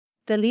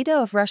The leader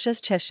of Russia's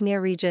Chechnya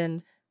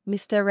region,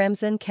 Mr.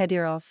 Ramzan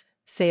Kadyrov,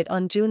 said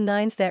on June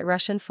 9 that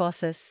Russian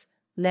forces,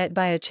 led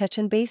by a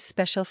Chechen-based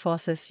Special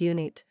Forces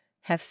unit,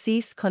 have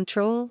seized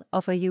control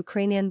of a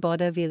Ukrainian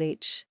border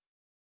village.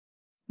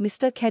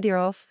 Mr.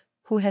 Kadyrov,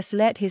 who has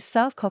led his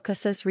South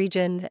Caucasus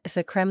region as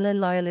a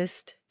Kremlin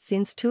loyalist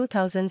since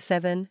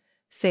 2007,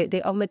 said the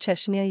Okhmat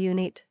Chechnya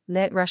unit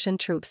led Russian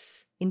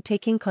troops in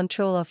taking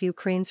control of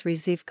Ukraine's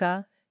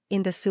Rizivka,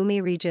 in the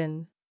Sumy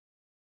region,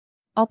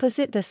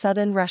 opposite the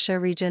southern Russia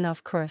region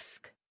of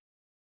Kursk.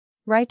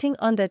 Writing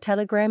on the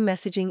Telegram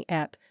messaging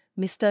app,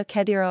 Mr.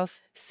 Kadyrov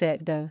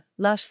said the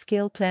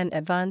large-scale planned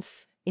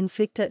advance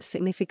inflicted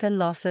significant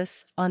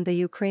losses on the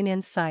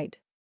Ukrainian side,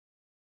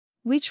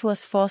 which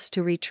was forced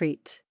to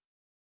retreat.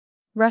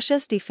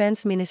 Russia's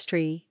defense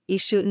ministry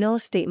issued no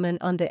statement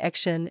on the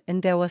action,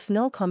 and there was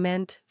no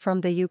comment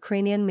from the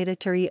Ukrainian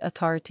military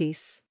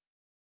authorities.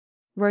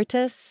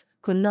 Reuters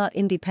could not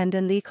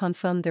independently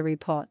confirm the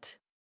report.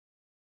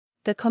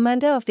 The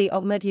commander of the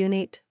Okhmat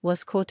unit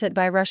was quoted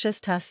by Russia's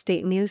TASS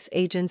state news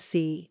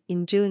agency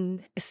in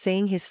June as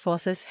saying his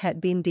forces had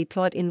been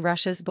deployed in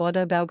Russia's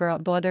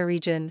Belgorod border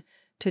region,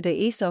 to the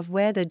east of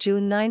where the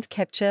June 9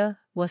 capture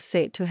was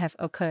said to have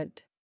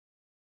occurred.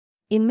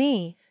 In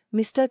May,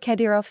 Mr.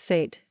 Kadyrov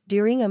said,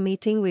 during a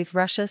meeting with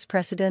Russia's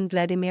President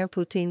Vladimir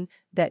Putin,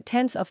 that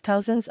tens of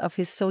thousands of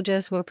his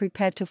soldiers were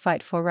prepared to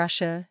fight for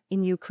Russia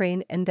in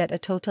Ukraine, and that a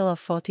total of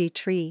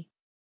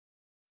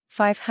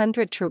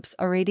 43,500 troops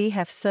already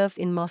have served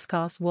in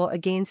Moscow's war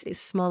against its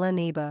smaller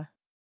neighbor.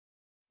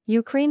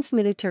 Ukraine's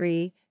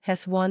military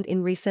has warned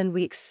in recent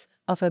weeks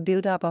of a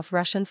buildup of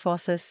Russian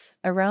forces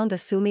around the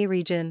Sumy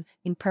region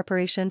in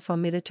preparation for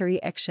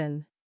military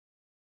action.